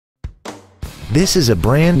This is a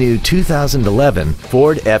brand new 2011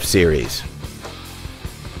 Ford F-Series.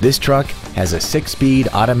 This truck has a 6-speed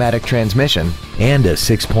automatic transmission and a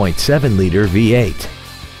 6.7-liter V8.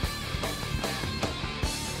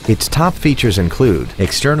 Its top features include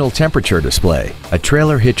external temperature display, a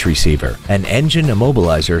trailer hitch receiver, an engine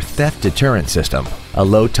immobilizer theft deterrent system, a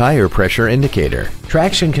low tire pressure indicator,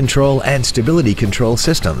 traction control and stability control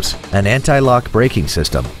systems, an anti-lock braking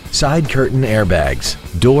system, side curtain airbags,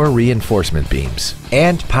 door reinforcement beams,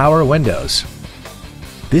 and power windows.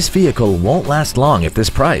 This vehicle won't last long at this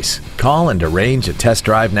price. Call and arrange a test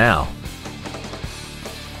drive now.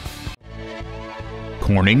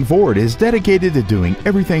 Corning Ford is dedicated to doing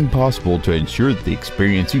everything possible to ensure that the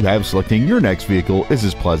experience you have selecting your next vehicle is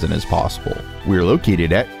as pleasant as possible. We're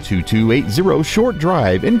located at 2280 Short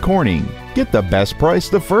Drive in Corning. Get the best price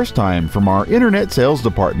the first time from our internet sales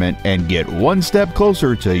department and get one step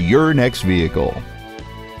closer to your next vehicle.